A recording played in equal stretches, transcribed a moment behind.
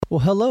Well,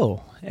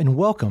 hello and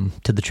welcome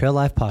to the Trail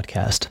Life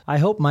Podcast. I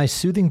hope my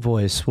soothing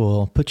voice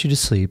will put you to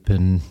sleep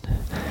in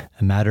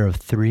a matter of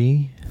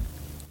 3,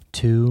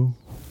 2,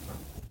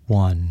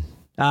 1.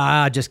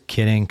 Just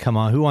kidding. Come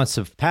on. Who wants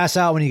to pass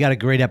out when you got a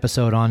great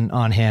episode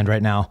on hand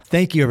right now?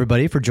 Thank you,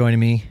 everybody, for joining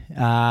me.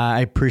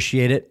 I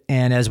appreciate it.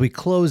 And as we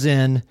close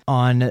in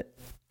on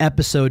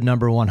episode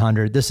number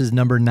 100, this is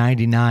number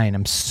 99.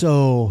 I'm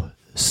so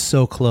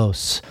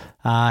close.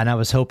 And I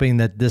was hoping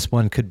that this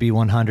one could be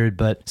 100,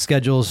 but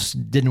schedules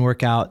didn't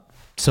work out.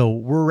 So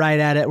we're right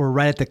at it. We're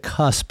right at the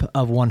cusp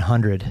of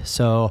 100.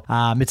 So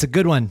it's a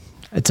good one.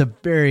 It's a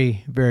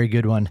very, very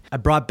good one. I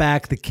brought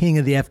back the king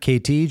of the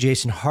FKT,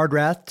 Jason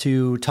Hardrath,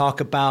 to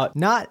talk about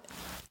not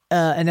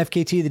an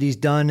FKT that he's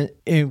done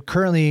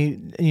currently,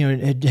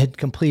 had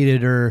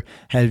completed or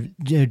had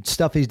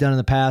stuff he's done in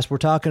the past. We're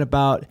talking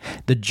about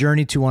the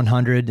journey to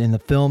 100 and the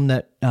film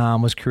that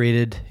was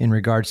created in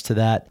regards to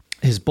that.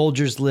 His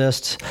Bulgers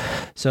list.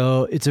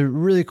 So it's a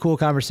really cool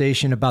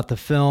conversation about the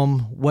film,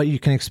 what you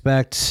can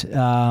expect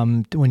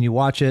when you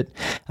watch it.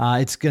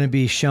 It's going to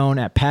be shown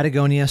at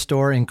Patagonia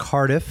store in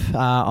Cardiff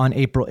on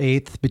April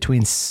 8th.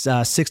 Between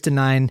 6 to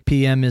 9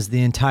 p.m. is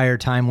the entire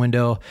time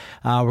window.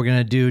 We're going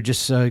to do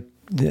just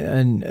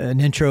an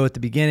intro at the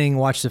beginning,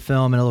 watch the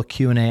film, and a little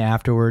Q&A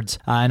afterwards.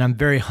 And I'm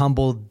very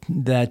humbled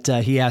that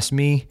he asked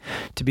me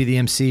to be the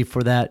MC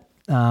for that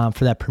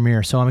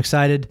premiere. So I'm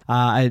excited.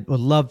 I would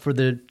love for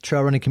the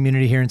trail running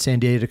community here in San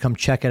Diego to come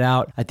check it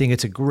out. I think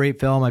it's a great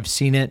film. I've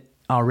seen it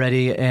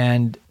already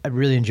and I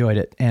really enjoyed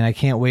it. And I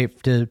can't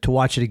wait to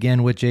watch it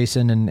again with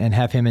Jason and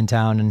have him in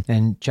town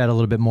and chat a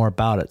little bit more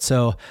about it.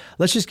 So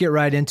let's just get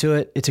right into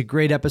it. It's a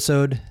great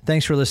episode.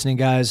 Thanks for listening,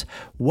 guys.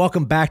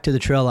 Welcome back to the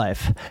Trail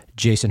Life,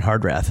 Jason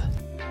Hardrath.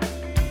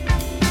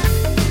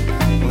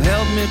 Well,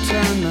 help me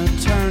turn the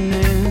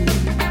turning.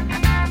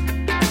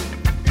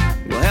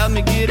 Help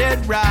me get it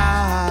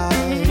right.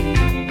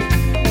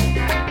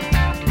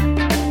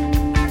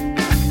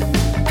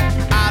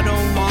 I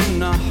don't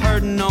wanna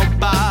hurt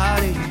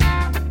nobody.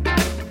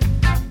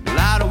 Well,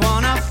 I don't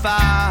wanna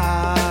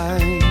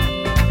fight.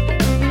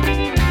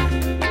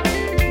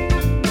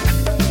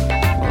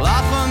 Well,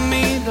 offer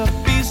me the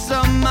peace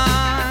of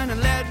mind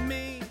and let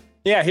me.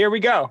 Yeah, here we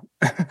go.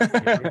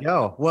 Here we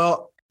go.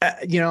 Well,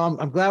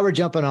 I'm glad we're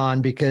jumping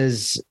on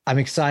because I'm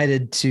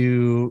excited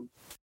to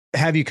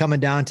have you coming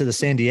down to the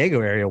San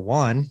Diego area.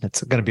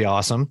 That's going to be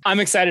awesome. I'm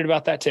excited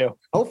about that too.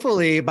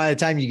 Hopefully by the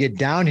time you get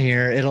down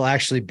here, it'll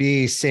actually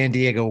be San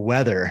Diego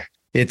weather.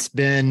 It's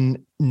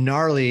been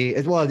gnarly.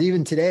 Well,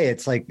 even today,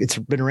 it's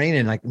been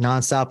raining like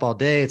nonstop all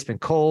day. It's been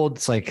cold.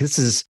 It's like, this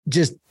is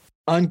just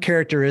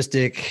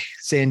uncharacteristic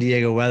San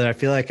Diego weather. I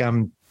feel like I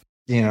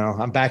feel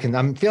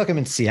like I'm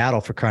in Seattle,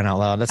 for crying out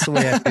loud. That's the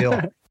way I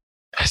feel.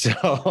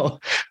 So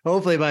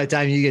hopefully by the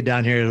time you get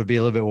down here, it'll be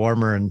a little bit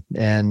warmer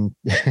and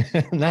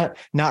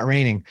not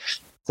raining.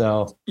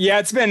 So yeah,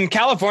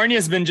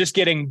 California's been just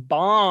getting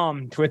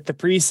bombed with the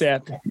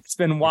precip. It's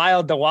been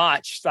wild to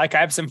watch. Like I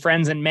have some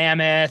friends in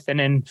Mammoth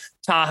and in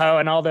Tahoe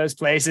and all those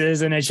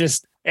places. And it's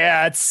just,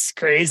 it's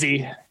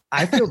crazy.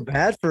 I feel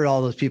bad for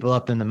all those people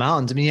up in the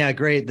mountains. I mean, yeah,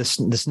 great. The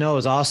snow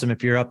is awesome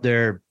if you're up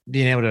there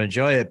being able to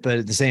enjoy it. But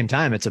at the same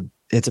time, it's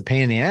a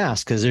pain in the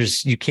ass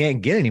because you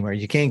can't get anywhere.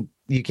 You can't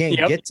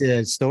get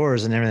to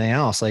stores and everything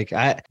else. Like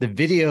the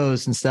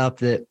videos and stuff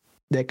that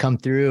come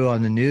through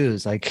on the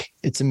news, like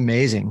it's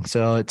amazing.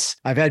 So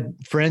I've had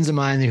friends of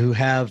mine who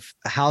have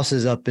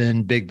houses up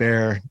in Big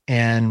Bear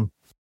and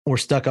were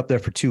stuck up there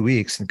for 2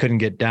 weeks and couldn't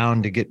get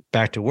down to get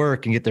back to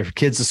work and get their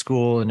kids to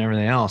school and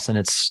everything else. And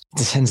it's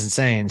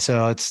insane.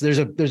 So there's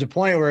a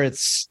point where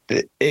it's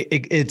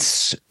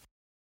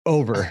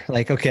over.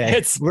 Like, okay,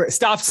 it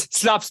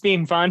stops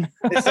being fun.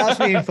 It stops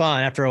being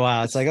fun after a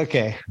while. It's like,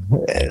 okay,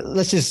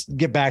 let's just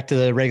get back to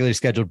the regularly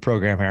scheduled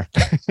program here.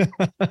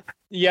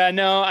 Yeah,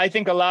 no, I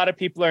think a lot of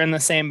people are in the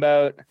same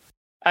boat.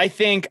 I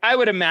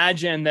would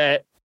imagine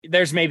that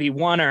there's maybe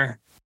one or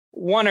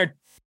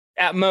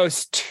at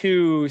most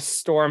 2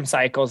 storm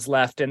cycles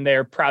left, and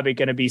they're probably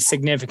going to be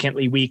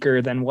significantly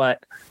weaker than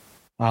what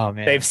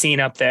they've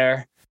seen up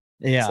there.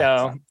 Yeah.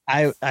 So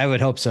I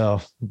would hope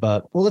so,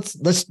 but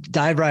let's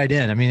dive right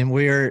in. I mean,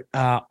 we're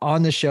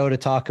on the show to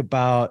talk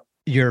about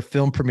your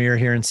film premiere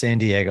here in San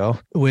Diego,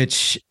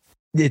 which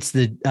it's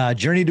the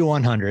Journey to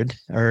 100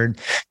 or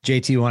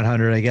JT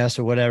 100, I guess,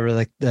 or whatever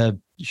like the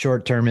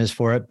short term is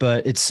for it.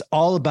 But it's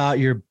all about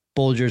your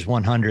Bulgers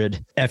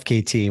 100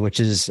 FKT, which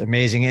is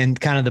amazing, and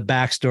kind of the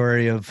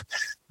backstory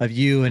of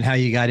you and how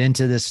you got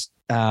into this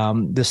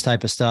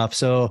type of stuff.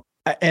 So,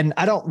 and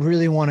I don't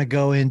really want to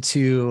go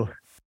into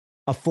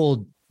a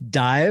full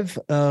dive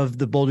of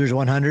the Bulgers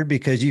 100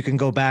 because you can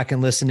go back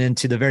and listen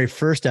into the very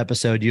first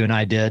episode you and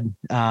I did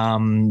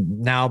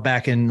now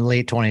back in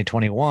late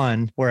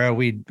 2021 where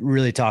we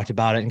really talked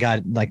about it and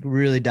got like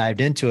really dived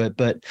into it.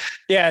 But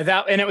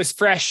yeah, and it was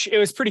fresh. It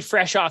was pretty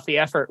fresh off the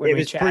effort when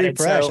we chatted. It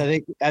was pretty fresh. So,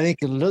 I think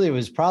it literally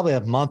was probably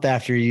a month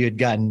after you had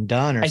gotten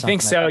done or something. I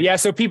think so. Like yeah.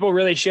 So people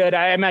really should.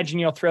 I imagine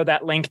you'll throw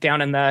that link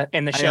down in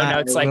the show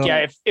notes. Like,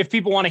 yeah, if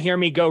people want to hear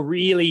me go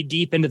really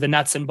deep into the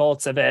nuts and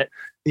bolts of it,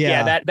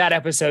 Yeah. That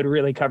episode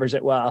really covers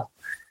it well.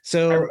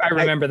 So I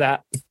remember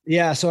that.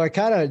 Yeah. So I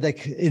kind of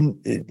like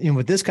in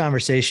with this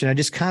conversation, I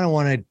just kind of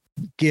want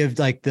to give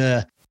like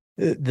the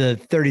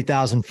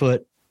 30,000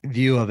 foot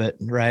view of it,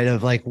 right?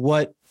 Of like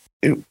what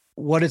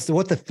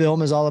the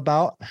film is all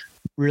about,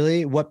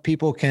 really, what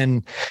people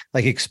can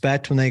like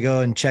expect when they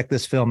go and check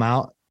this film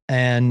out,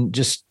 and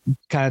just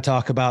kind of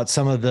talk about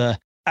some of the,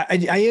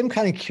 I am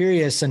kind of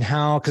curious and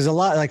how, because a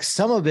lot, like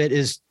some of it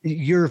is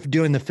you're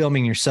doing the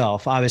filming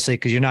yourself, obviously,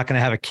 because you're not going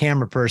to have a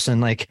camera person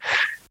like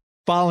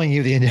following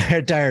you the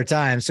entire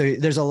time. So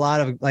there's a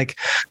lot of like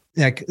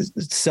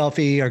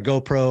selfie or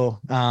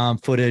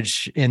GoPro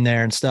footage in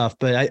there and stuff.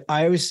 But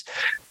I always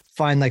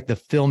find like the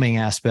filming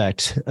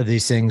aspect of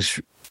these things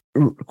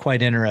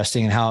quite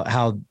interesting, and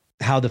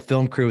how the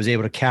film crew was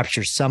able to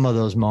capture some of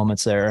those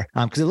moments there.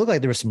 Because it looked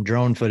like there was some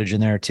drone footage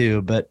in there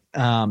too. But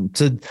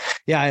so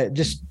yeah,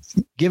 just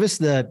give us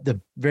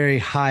the very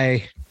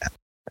high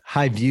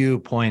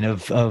viewpoint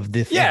of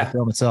the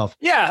film itself.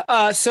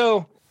 Yeah.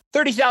 So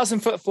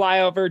 30,000 foot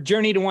flyover,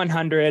 journey to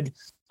 100.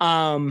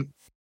 I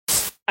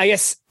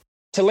guess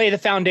to lay the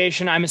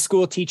foundation, I'm a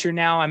school teacher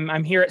now.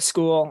 I'm here at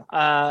school,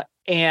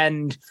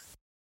 and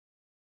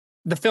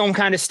the film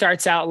kind of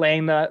starts out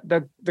laying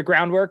the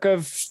groundwork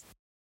of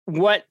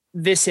what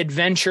this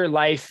adventure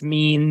life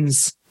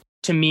means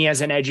to me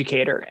as an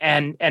educator,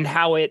 and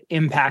how it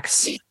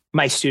impacts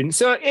my students.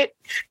 So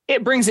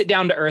it brings it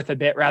down to earth a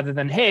bit, rather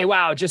than, hey,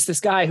 wow, just this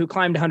guy who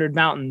climbed 100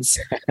 mountains.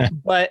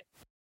 But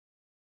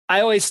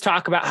I always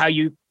talk about how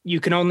you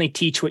can only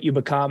teach what you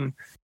become.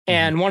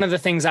 And one of the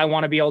things I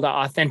want to be able to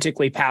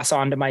authentically pass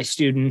on to my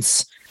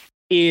students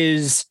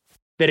is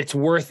that it's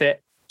worth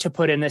it to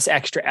put in this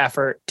extra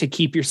effort to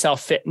keep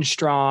yourself fit and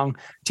strong,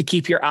 to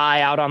keep your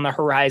eye out on the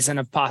horizon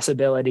of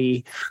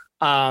possibility,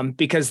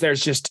 because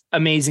there's just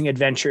amazing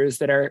adventures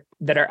that are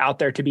out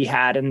there to be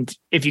had. And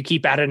if you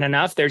keep at it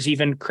enough, there's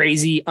even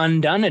crazy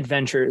undone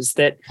adventures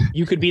that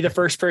you could be the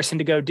first person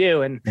to go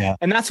do. And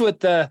that's what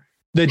the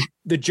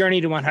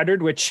Journey to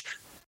 100, which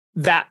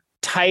that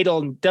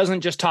title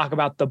doesn't just talk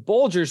about the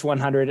Bulgers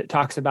 100. It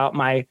talks about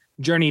my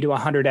journey to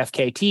 100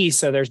 FKT.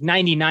 So there's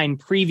 99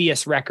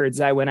 previous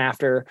records I went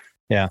after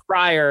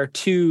prior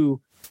to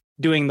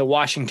doing the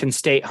Washington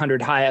State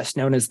 100 highest,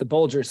 known as the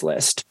Bulgers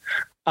list.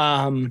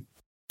 And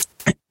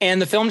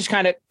the film just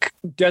kind of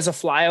does a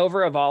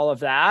flyover of all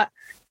of that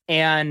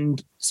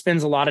and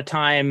spends a lot of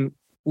time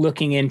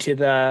looking into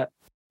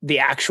the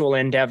actual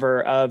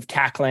endeavor of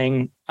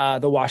tackling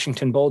the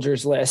Washington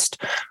Bulgers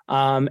list.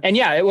 And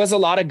yeah, it was a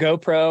lot of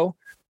GoPro,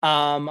 a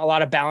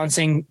lot of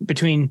balancing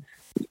between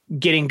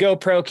getting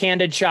GoPro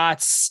candid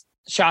shots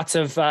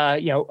of,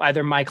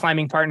 either my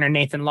climbing partner,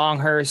 Nathan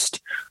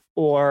Longhurst,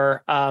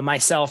 or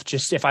myself,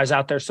 just if I was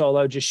out there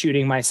solo, just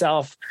shooting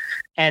myself,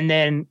 and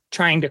then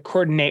trying to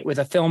coordinate with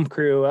a film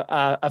crew.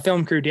 A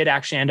film crew did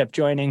actually end up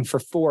joining for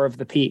 4 of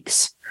the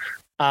peaks.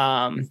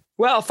 5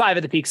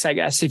 of the peaks, I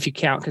guess, if you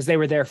count, because they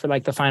were there for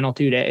like the final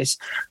 2 days.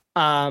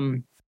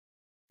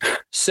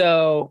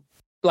 So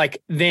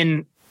like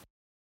then,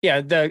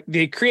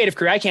 the creative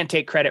crew, I can't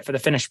take credit for the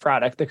finished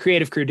product. The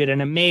creative crew did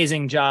an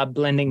amazing job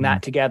blending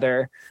that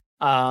together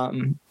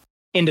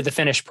into the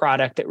finished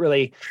product that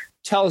really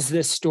tells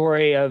this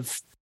story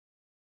of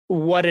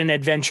what an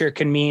adventure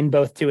can mean,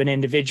 both to an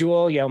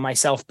individual,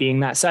 myself being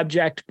that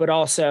subject, but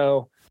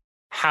also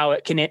how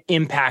it can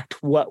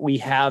impact what we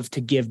have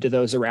to give to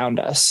those around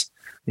us.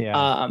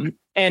 And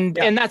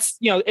that's,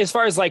 as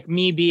far as like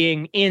me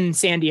being in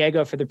San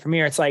Diego for the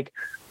premiere, it's like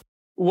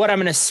what I'm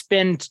going to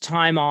spend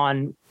time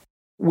on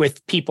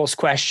with people's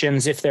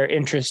questions, if they're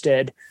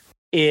interested,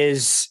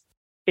 is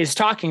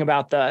talking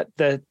about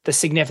the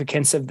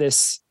significance of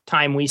this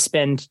time we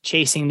spend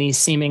chasing these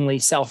seemingly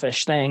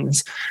selfish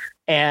things,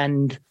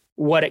 and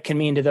what it can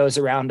mean to those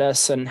around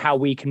us, and how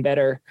we can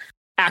better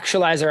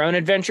actualize our own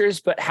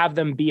adventures, but have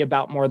them be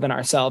about more than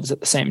ourselves at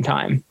the same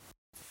time.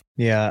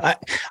 Yeah.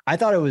 I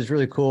thought it was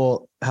really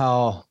cool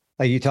how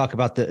like you talk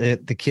about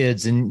the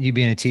kids and you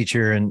being a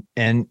teacher,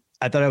 and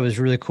I thought it was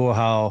really cool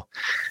how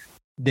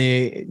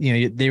they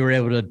were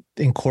able to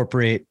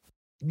incorporate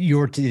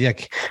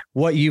like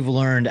what you've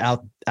learned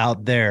out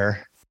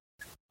there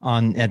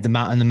in the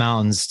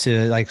mountains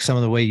to like some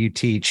of the way you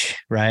teach,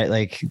 right?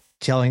 Like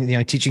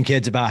teaching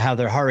kids about how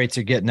their heart rates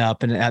are getting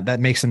up, and that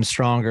makes them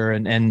stronger,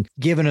 and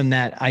giving them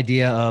that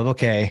idea of,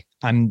 okay,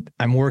 I'm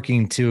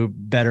working to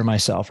better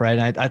myself. Right.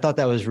 And I thought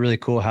that was really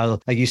cool how,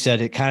 like you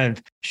said, it kind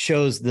of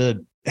shows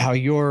how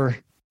your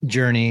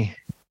journey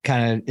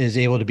kind of is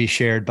able to be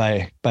shared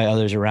by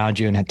others around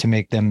you, and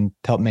to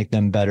help make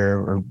them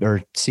better,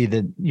 or see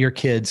that your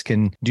kids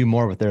can do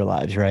more with their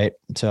lives. Right.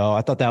 So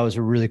I thought that was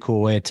a really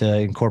cool way to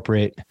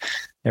incorporate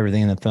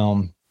everything in the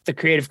film. The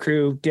creative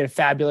crew did a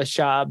fabulous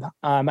job.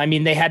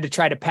 They had to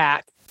try to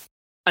pack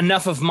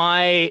enough of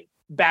my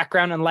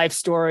background and life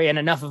story and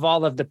enough of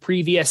all of the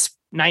previous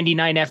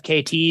 99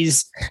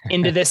 FKTs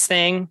into this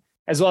thing,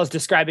 as well as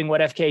describing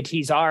what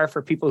FKTs are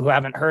for people who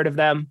haven't heard of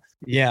them.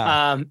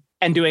 Yeah.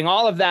 And doing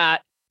all of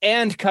that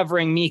and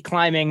covering me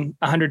climbing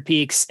 100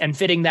 peaks and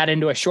fitting that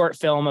into a short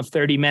film of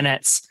 30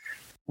 minutes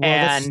Well,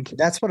 And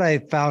that's what I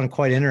found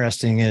quite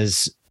interesting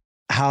is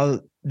how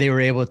they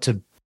were able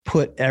to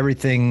put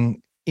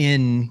everything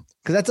in,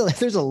 because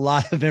there's a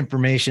lot of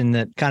information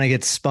that kind of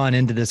gets spun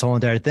into this whole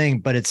entire thing,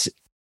 but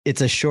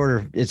it's a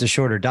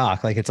shorter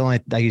doc. Like it's only,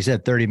 like you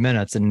said, 30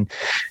 minutes and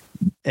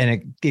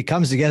it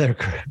comes together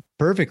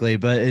perfectly,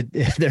 but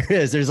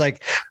there's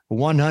like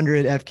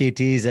 100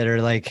 FKTs that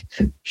are like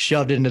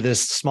shoved into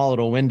this small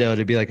little window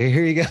to be like, hey,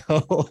 here you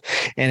go.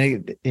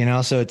 And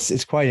so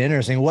it's quite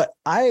interesting. What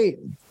I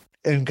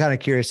am kind of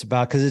curious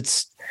about, because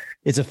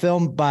it's a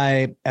film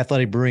by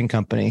Athletic Brewing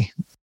Company.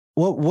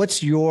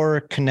 What's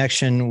your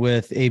connection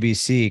with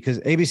ABC? Because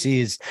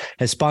ABC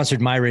has sponsored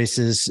my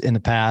races in the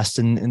past,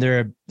 and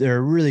they're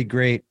a really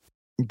great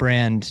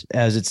brand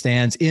as it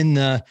stands in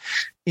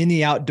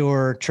the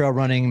outdoor trail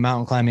running,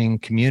 mountain climbing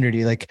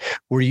community. Like,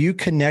 were you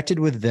connected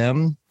with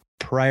them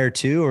prior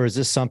to, or is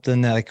this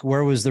something that, like,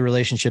 where was the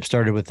relationship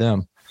started with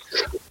them?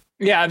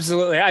 yeah,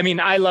 absolutely. I mean,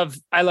 I love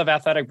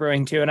Athletic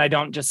Brewing too. And I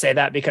don't just say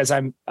that because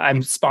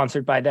I'm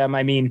sponsored by them.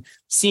 I mean,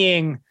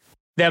 seeing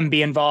them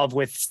be involved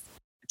with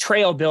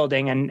trail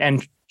building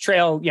and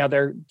trail,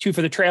 they're 2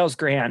 for the Trails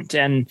grant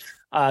and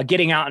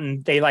getting out,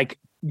 and they like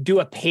do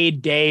a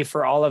paid day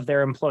for all of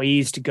their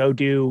employees to go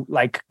do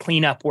like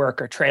cleanup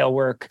work or trail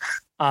work.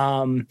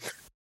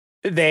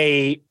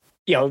 They,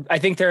 I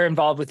think they're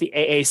involved with the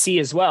AAC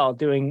as well,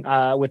 doing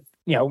with,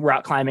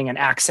 rock climbing and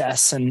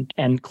access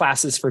and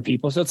classes for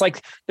people. So it's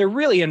like, they're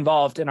really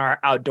involved in our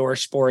outdoor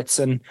sports.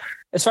 And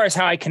as far as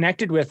how I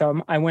connected with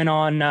them, I went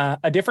on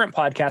a different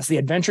podcast, the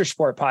Adventure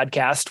Sport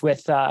podcast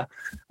with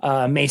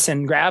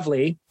Mason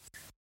Gravely.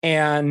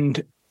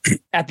 And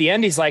at the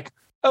end, he's like,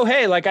 oh,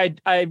 hey, like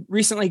I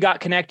recently got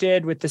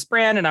connected with this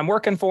brand and I'm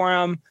working for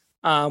them.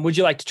 Would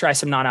you like to try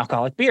some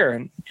non-alcoholic beer?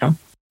 And,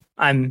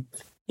 I'm,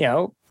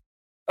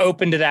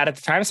 open to that at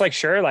the time. It's like,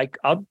 sure, like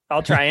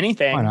I'll try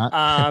anything. Why not?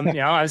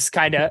 I was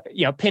kind of,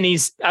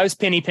 I was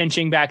penny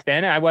pinching back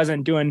then. I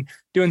wasn't doing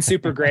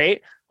super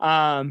great.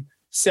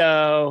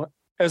 So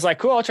I was like,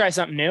 cool, I'll try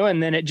something new.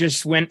 And then it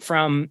just went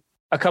from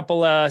a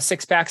couple of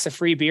 6-packs of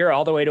free beer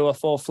all the way to a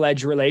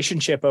full-fledged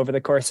relationship over the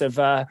course of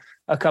a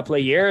couple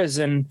of years.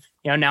 And,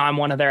 now I'm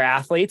one of their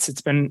athletes.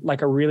 It's been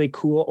like a really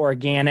cool,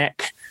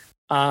 organic,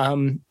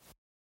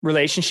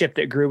 relationship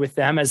that grew with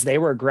them as they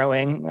were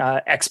growing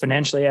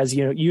exponentially. As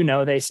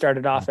they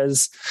started off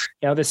as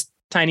this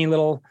tiny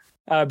little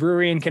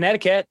brewery in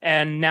Connecticut,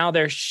 and now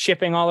they're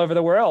shipping all over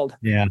the world.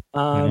 Yeah,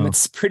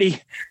 it's pretty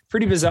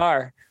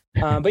bizarre.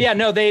 But yeah,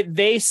 no,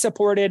 they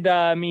supported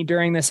me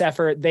during this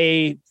effort.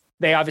 They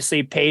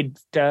obviously paid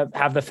to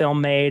have the film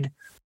made.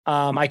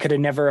 I could have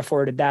never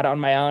afforded that on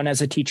my own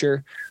as a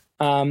teacher.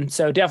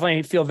 So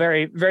definitely feel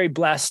very, very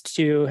blessed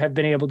to have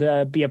been able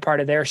to be a part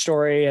of their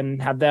story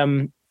and have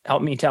them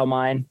help me tell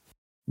mine.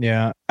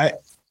 Yeah.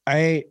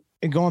 I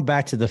going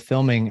back to the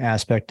filming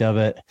aspect of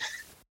it,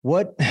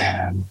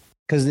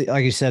 because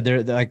like you said,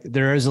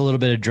 there is a little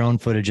bit of drone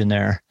footage in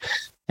there.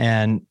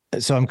 And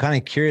so I'm kind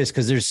of curious,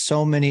 because there's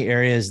so many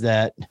areas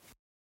that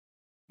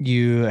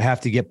you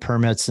have to get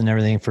permits and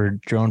everything for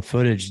drone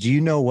footage. Do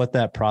you know what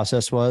that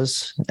process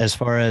was as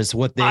far as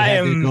what they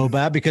had to go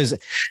about? Because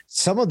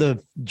some of the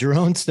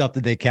drone stuff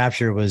that they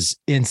captured was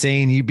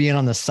insane. You being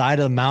on the side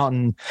of the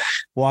mountain,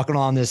 walking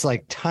on this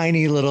like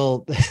tiny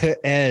little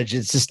edge.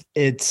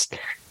 It's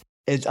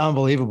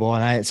unbelievable.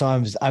 And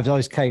I've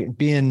always kind of,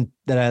 being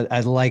that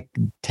I like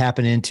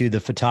tapping into the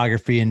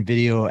photography and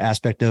video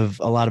aspect of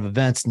a lot of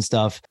events and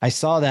stuff. I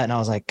saw that and I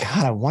was like,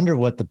 God, I wonder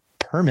what the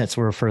permits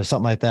were for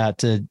something like that,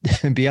 to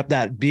be up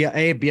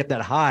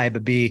that high,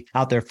 but be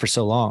out there for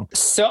so long.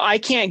 So I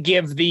can't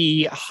give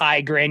the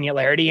high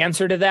granularity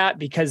answer to that,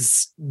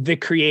 because the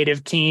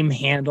creative team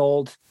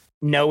handled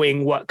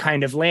knowing what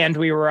kind of land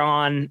we were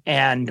on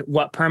and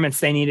what permits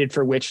they needed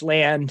for which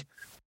land.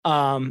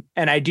 And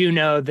I do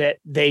know that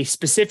they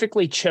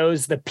specifically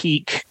chose the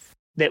peak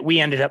that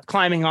we ended up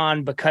climbing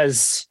on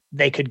because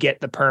they could get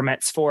the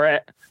permits for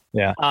it.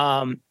 Yeah.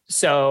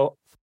 So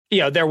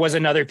there was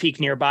another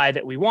peak nearby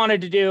that we wanted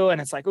to do, and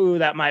it's like, ooh,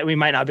 we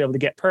might not be able to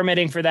get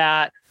permitting for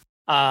that.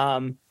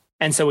 And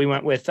so we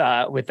went with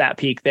that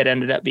peak that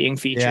ended up being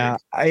featured. Yeah,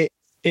 I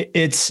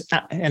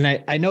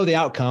know the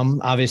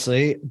outcome,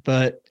 obviously,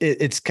 but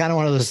it's kind of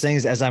one of those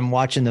things as I'm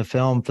watching the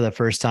film for the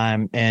first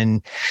time,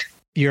 and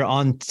you're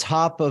on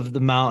top of the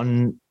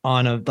mountain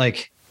on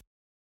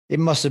it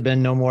must have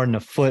been no more than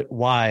a foot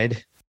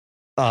wide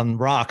on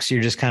rocks.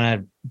 You're just kind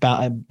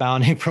of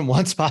bounding from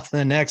one spot to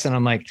the next. And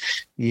I'm like,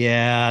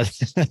 yeah,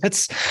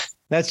 that's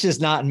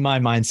just not in my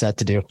mindset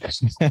to do.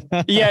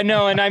 Yeah,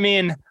 no. And I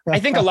mean, I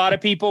think a lot of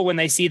people, when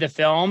they see the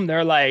film,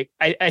 they're like,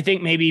 I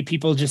think maybe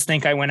people just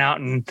think I went out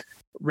and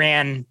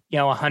ran,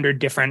 100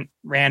 different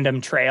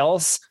random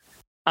trails.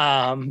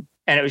 And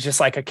it was just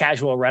like a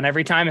casual run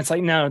every time. It's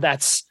like, no,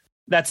 that's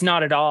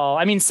not at all.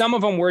 I mean, some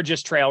of them were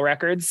just trail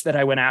records that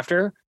I went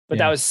after, but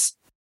that was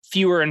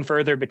fewer and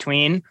further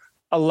between.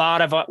 A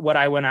lot of what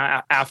I went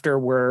after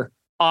were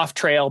off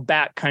trail,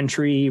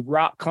 backcountry,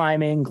 rock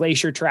climbing,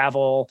 glacier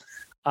travel,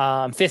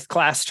 5th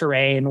class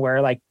terrain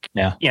where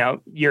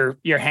you're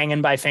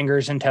hanging by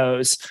fingers and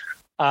toes.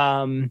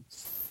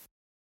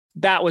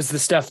 That was the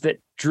stuff that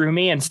drew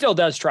me and still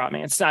does draw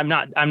me. I'm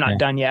not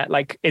done yet.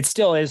 Like, it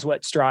still is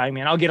what's drawing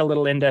me. And I'll get a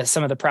little into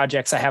some of the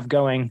projects I have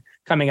coming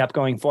up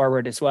going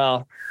forward as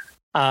well.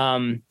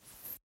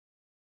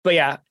 But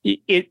yeah,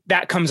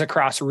 that comes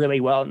across really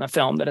well in the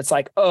film, that it's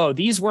like, oh,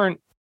 these weren't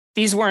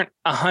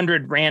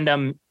 100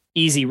 random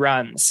easy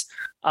runs.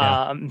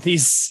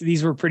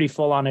 These were pretty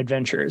full on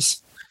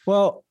adventures.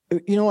 Well,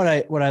 you know what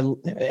I,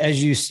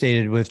 as you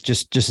stated with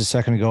just a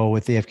second ago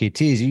with the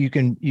FKTs, you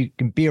can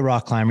be a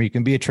rock climber, you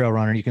can be a trail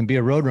runner, you can be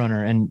a road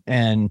runner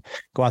and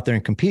go out there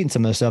and compete in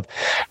some of this stuff.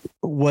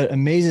 What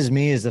amazes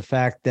me is the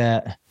fact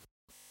that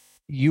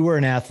you were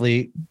an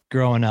athlete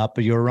growing up,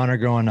 but you were a runner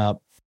growing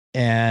up.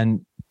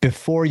 And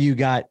before you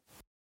got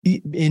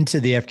into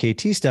the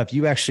FKT stuff,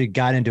 you actually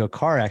got into a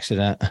car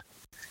accident,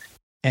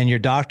 and your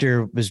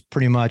doctor was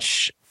pretty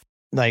much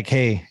like,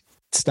 hey,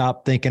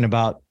 stop thinking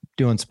about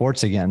doing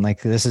sports again.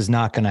 Like, this is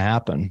not going to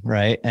happen.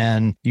 Right.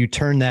 And you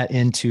turn that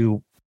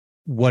into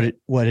what it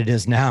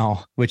is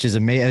now, which is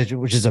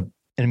amazing,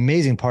 an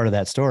amazing part of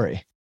that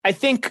story. I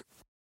think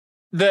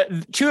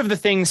the two of the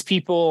things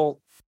people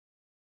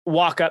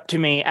walk up to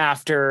me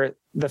after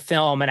the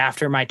film and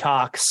after my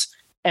talks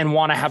and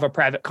want to have a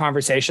private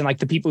conversation, like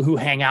the people who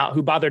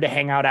bother to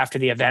hang out after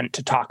the event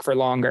to talk for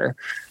longer,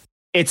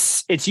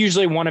 it's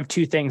usually one of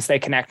two things they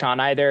connect on.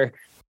 Either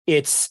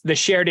it's the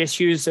shared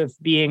issues of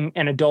being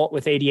an adult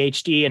with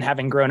ADHD and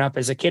having grown up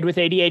as a kid with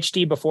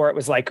ADHD before it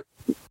was like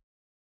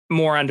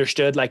more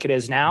understood like it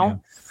is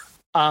now.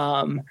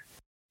 Yeah.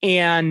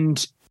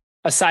 And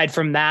aside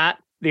from that,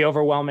 the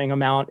overwhelming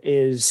amount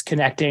is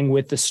connecting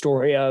with the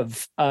story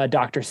of a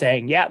doctor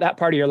saying, yeah, that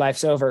part of your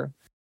life's over.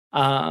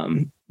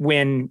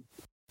 When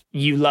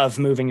you love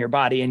moving your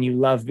body and you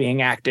love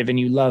being active and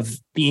you love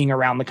being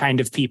around the kind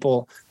of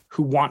people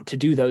who want to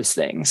do those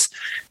things.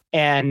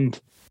 And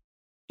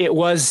it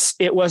was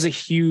a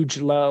huge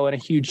low and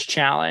a huge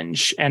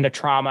challenge and a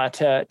trauma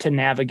to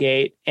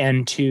navigate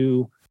and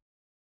to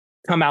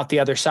come out the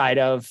other side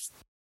of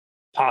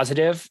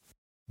positive.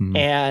 Mm-hmm.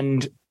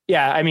 And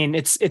yeah, I mean,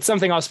 it's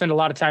something I'll spend a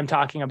lot of time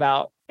talking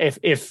about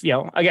if, you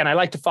know, again, I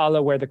like to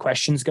follow where the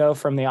questions go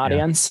from the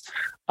audience.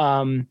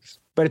 Yeah.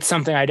 But it's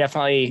something I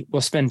definitely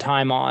will spend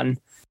time on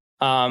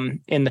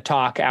in the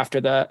talk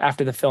after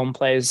the film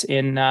plays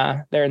in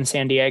there in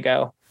San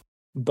Diego.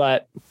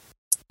 But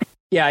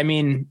yeah, I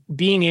mean,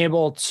 being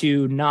able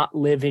to not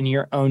live in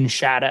your own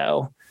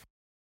shadow.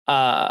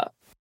 And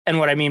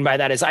what I mean by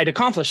that is I'd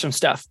accomplished some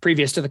stuff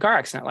previous to the car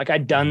accident. Like,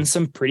 I'd done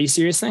some pretty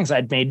serious things.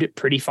 I'd made it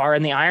pretty far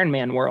in the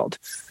Ironman world.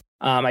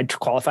 I'd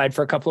qualified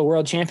for a couple of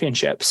world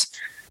championships.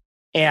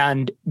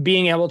 And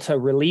being able to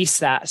release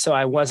that, so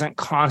I wasn't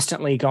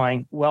constantly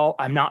going, well,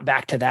 I'm not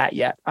back to that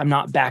yet. I'm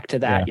not back to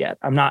that yet.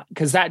 I'm not,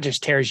 because that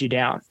just tears you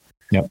down.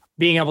 Yep.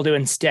 Being able to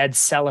instead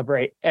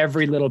celebrate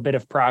every little bit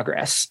of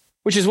progress,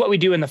 which is what we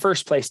do in the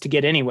first place to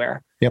get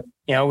anywhere. Yep.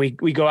 You know, we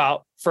go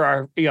out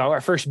for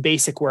our first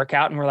basic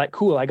workout and we're like,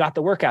 cool, I got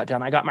the workout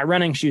done. I got my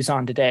running shoes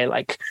on today.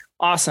 Like,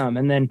 awesome.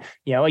 And then,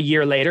 you know, a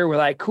year later, we're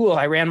like, cool,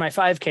 I ran my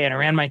 5K and I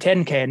ran my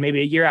 10K. And maybe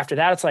a year after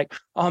that, it's like,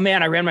 oh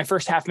man, I ran my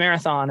first half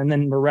marathon. And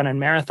then we're running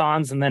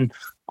marathons and then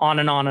on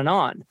and on and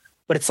on.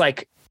 But it's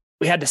like,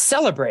 we had to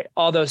celebrate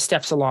all those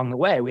steps along the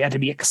way. We had to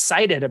be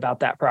excited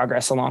about that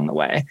progress along the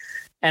way.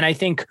 And I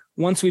think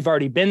once we've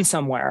already been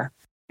somewhere,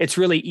 it's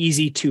really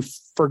easy to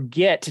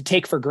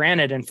take for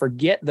granted and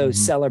forget those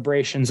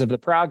celebrations of the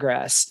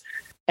progress,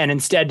 and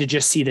instead to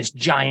just see this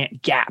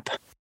giant gap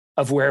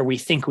of where we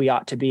think we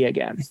ought to be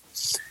again.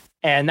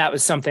 And that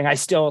was something I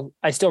still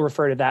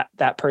refer to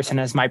that person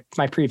as my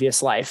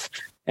previous life.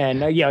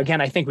 And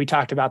again, I think we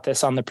talked about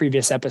this on the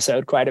previous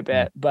episode quite a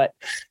bit, but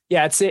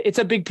yeah, it's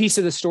a big piece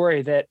of the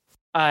story that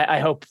I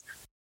hope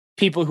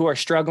people who are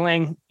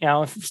struggling, you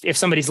know, if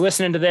somebody's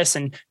listening to this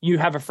and you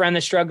have a friend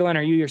that's struggling,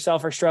 or you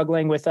yourself are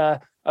struggling with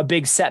a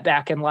big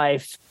setback in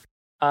life,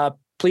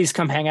 please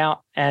come hang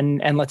out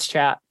and let's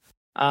chat.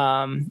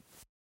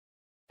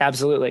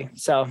 Absolutely.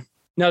 So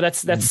no,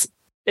 that's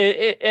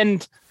it.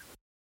 And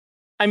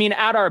I mean,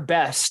 at our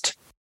best,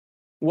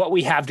 what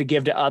we have to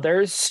give to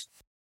others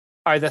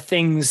are the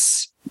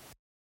things,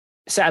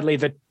 sadly,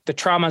 the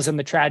traumas and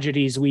the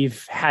tragedies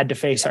we've had to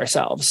face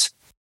ourselves.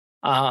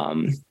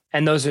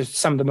 And those are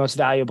some of the most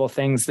valuable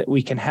things that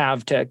we can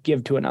have to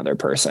give to another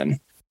person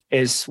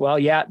is, well,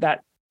 yeah,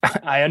 that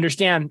I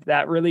understand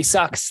that really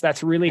sucks.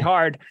 That's really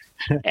hard.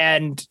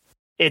 And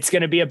it's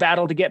going to be a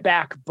battle to get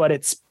back, but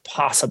it's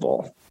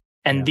possible.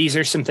 And these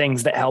are some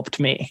things that helped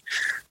me.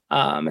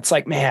 It's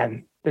like,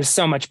 man, there's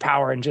so much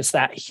power in just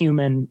that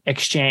human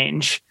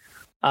exchange.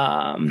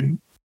 Because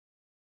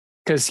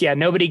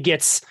nobody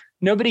gets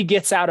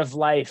out of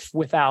life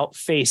without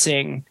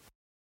facing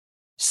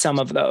some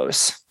of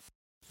those.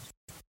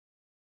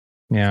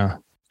 Yeah.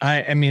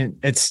 I mean,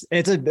 it's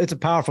a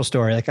powerful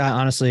story. Like, I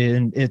honestly,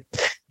 and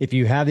if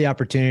you have the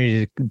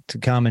opportunity to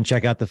come and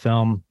check out the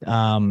film,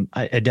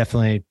 I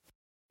definitely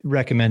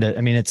recommend it.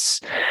 I mean,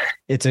 it's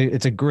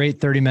a great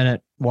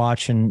 30-minute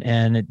watch,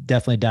 and it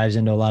definitely dives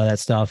into a lot of that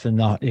stuff, and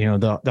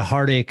the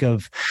heartache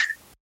of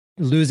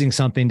losing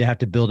something to have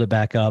to build it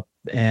back up,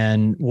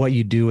 and what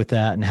you do with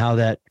that and how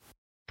that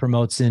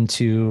promotes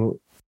into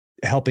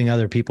helping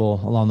other people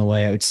along the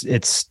way.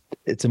 It's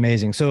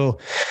amazing. So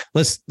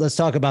let's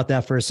talk about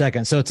that for a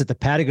second. So it's at the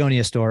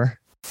Patagonia store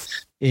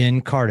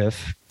in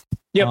Cardiff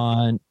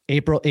on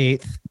April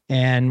 8th.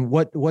 And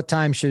what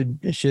time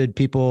should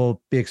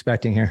people be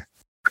expecting here?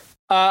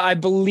 I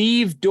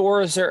believe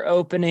doors are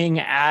opening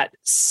at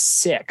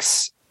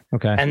 6.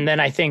 Okay. And then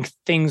I think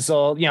things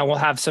will, we'll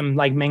have some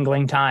like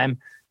mingling time,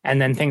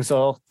 and then things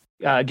will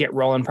get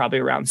rolling probably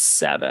around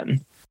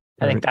 7.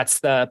 I think that's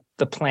the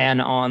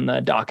plan on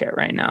the docket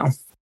right now.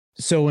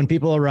 So when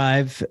people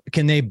arrive,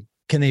 can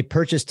they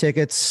purchase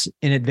tickets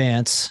in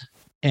advance?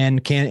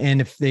 And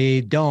if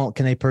they don't,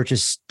 can they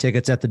purchase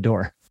tickets at the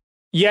door?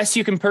 Yes,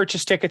 you can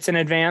purchase tickets in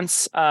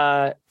advance.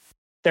 They're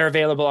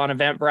available on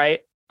Eventbrite.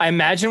 I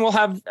imagine we'll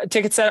have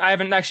tickets that I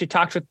haven't actually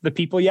talked with the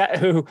people yet,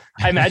 who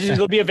I imagine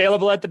it'll be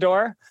available at the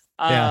door.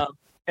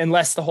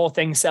 Unless the whole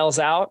thing sells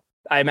out.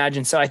 I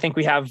imagine so. I think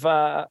we have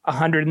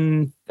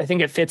 100 I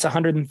think it fits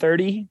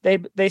 130.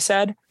 They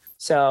said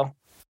so.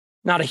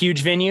 Not a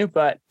huge venue,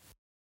 but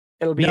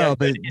it'll be. No,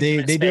 but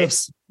they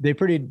do a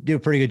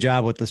pretty good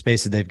job with the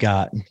space that they've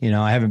got.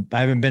 I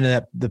haven't been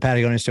to the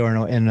Patagonia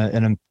store in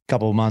a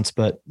couple of months,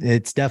 but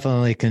it's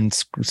definitely can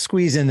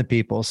squeeze in the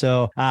people.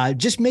 So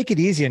just make it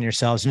easy on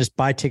yourselves and just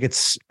buy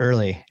tickets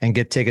early and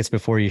get tickets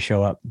before you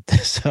show up.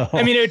 So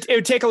I mean, it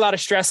would take a lot of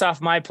stress off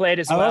my plate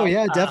as well. Oh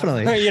yeah,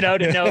 definitely.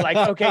 To know like,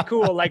 okay,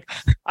 cool. Like,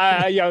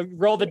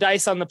 roll the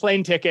dice on the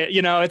plane ticket.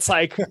 It's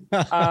like,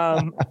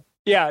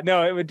 yeah,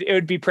 no, it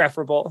would be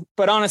preferable.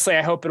 But honestly,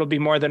 I hope it'll be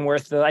more than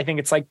worth I think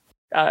it's like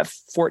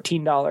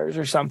 $14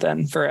 or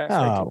something for a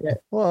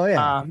ticket. Well,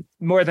 yeah,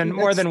 more than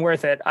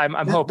worth it. I'm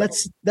hoping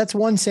that's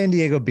one San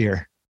Diego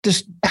beer.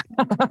 Just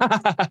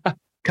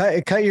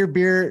cut your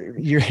beer.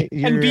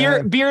 And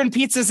beer and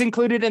pizza's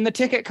included in the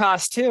ticket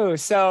cost too.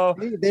 So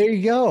there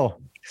you go.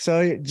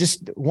 So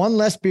just one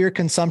less beer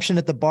consumption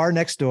at the bar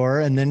next door,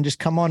 and then just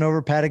come on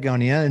over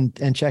Patagonia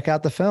and check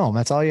out the film.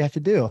 That's all you have to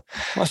do.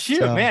 Well,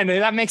 shoot, man,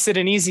 that makes it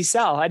an easy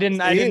sell. I didn't.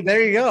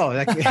 There you go.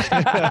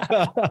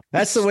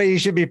 That's the way you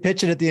should be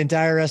pitching it the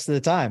entire rest of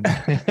the time.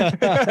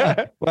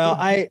 Well,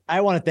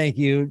 I want to thank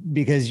you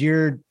because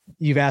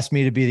you've asked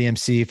me to be the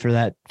MC for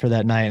that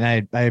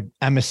night. And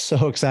I'm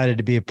so excited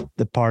to be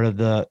the part of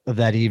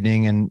that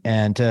evening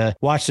and to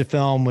watch the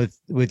film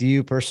with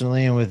you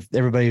personally and with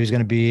everybody who's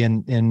going to be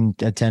in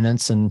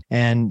attendance.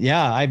 And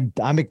yeah,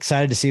 I'm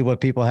excited to see what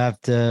people have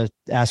to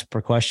ask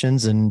for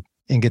questions and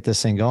get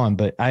this thing going.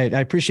 But I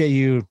appreciate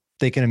you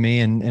thinking of me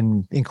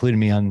and including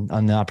me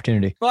on the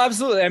opportunity. Well,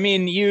 absolutely. I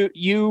mean,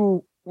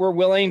 you were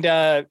willing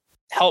to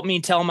help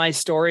me tell my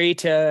story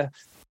to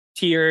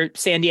your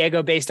San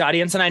Diego based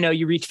audience. And I know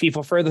you reach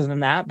people further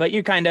than that, but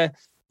you're kind of,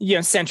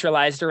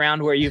 centralized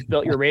around where you've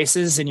built your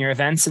races and your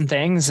events and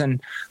things.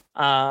 And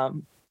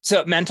so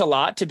it meant a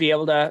lot to be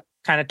able to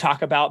kind of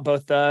talk about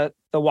both the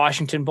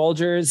Washington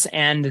Bulgers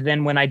and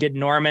then when I did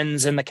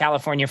Normans and the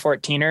California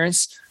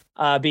 14ers,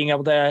 being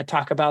able to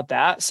talk about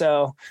that.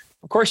 So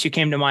of course you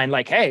came to mind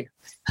like, hey,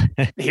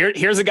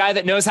 here's a guy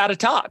that knows how to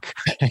talk.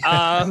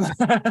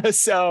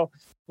 So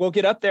we'll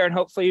get up there and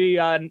hopefully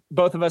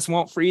both of us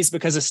won't freeze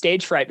because of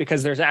stage fright,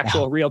 because there's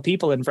actual real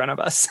people in front of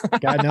us.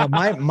 God, no,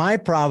 my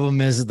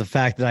problem is the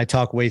fact that I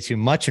talk way too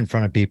much in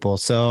front of people.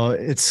 So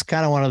it's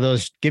kind of one of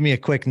those, give me a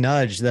quick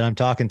nudge that I'm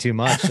talking too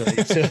much so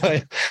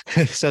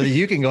that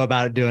you can go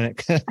about it doing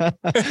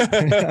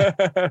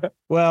it.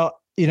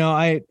 Well,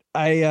 I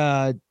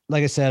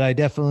like I said, I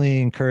definitely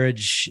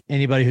encourage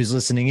anybody who's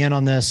listening in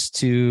on this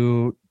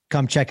to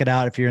come check it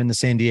out if you're in the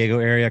San Diego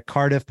area.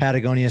 Cardiff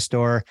Patagonia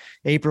store,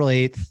 April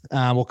 8th.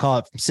 We'll call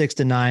it from 6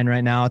 to 9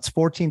 right now. It's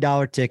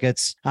 $14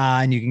 tickets,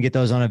 and you can get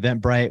those on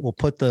Eventbrite. We'll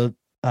put the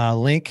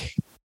link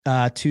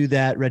to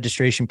that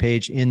registration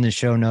page in the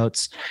show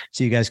notes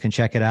so you guys can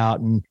check it out.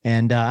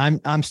 And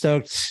I'm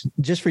stoked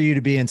just for you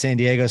to be in San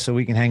Diego so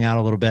we can hang out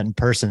a little bit in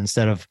person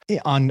instead of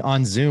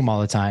on Zoom all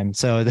the time.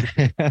 So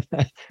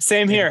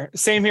Same here.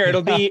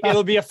 It'll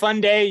be a fun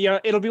day.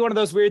 It'll be one of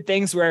those weird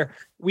things where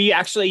we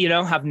actually,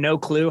 have no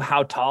clue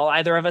how tall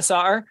either of us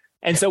are.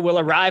 And so we'll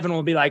arrive and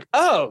we'll be like,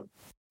 oh,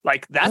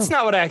 like that's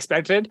not what I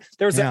expected.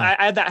 There was I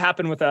had that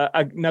happen with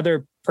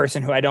another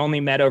person who I'd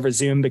only met over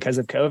Zoom because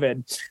of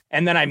COVID.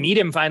 And then I meet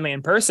him finally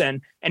in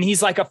person and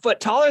he's like a foot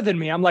taller than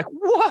me. I'm like,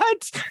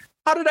 what?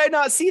 How did I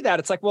not see that?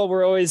 It's like, well,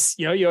 we're always,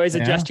 you always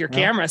adjust your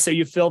camera so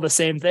you feel the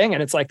same thing.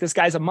 And it's like, this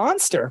guy's a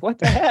monster. What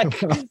the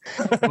heck?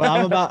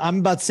 Well, I'm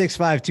about 6'5",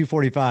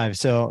 245.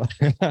 So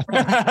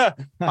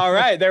all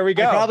right, there we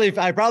go.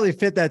 I probably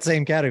fit that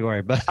same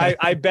category, but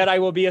I bet I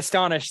will be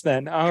astonished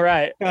then. All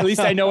right. At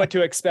least I know what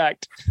to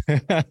expect.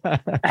 All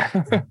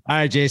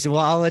right, Jason. Well,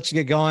 I'll let you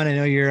get going. I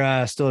know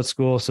you're still at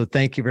school, so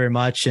thank you very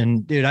much.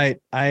 And dude,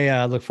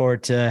 I look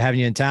forward to having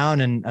you in town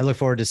and I look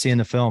forward to seeing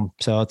the film.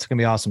 So it's going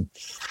to be awesome.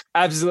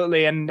 Absolutely.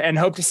 And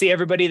hope to see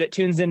everybody that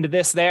tunes into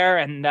this there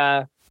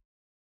and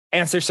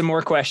answer some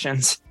more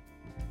questions.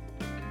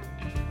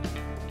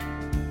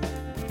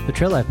 The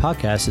Trail Life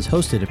Podcast is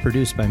hosted and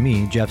produced by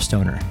me, Jeff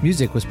Stoner.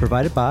 Music was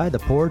provided by the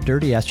Poor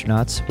Dirty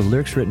Astronauts with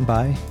lyrics written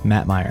by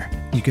Matt Meyer.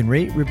 You can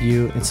rate,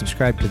 review, and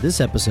subscribe to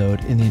this episode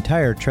and the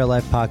entire Trail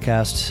Life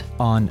Podcast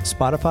on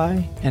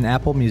Spotify and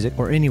Apple Music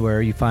or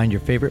anywhere you find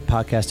your favorite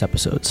podcast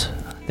episodes.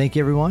 Thank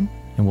you, everyone,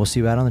 and we'll see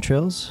you out on the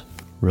trails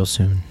real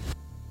soon.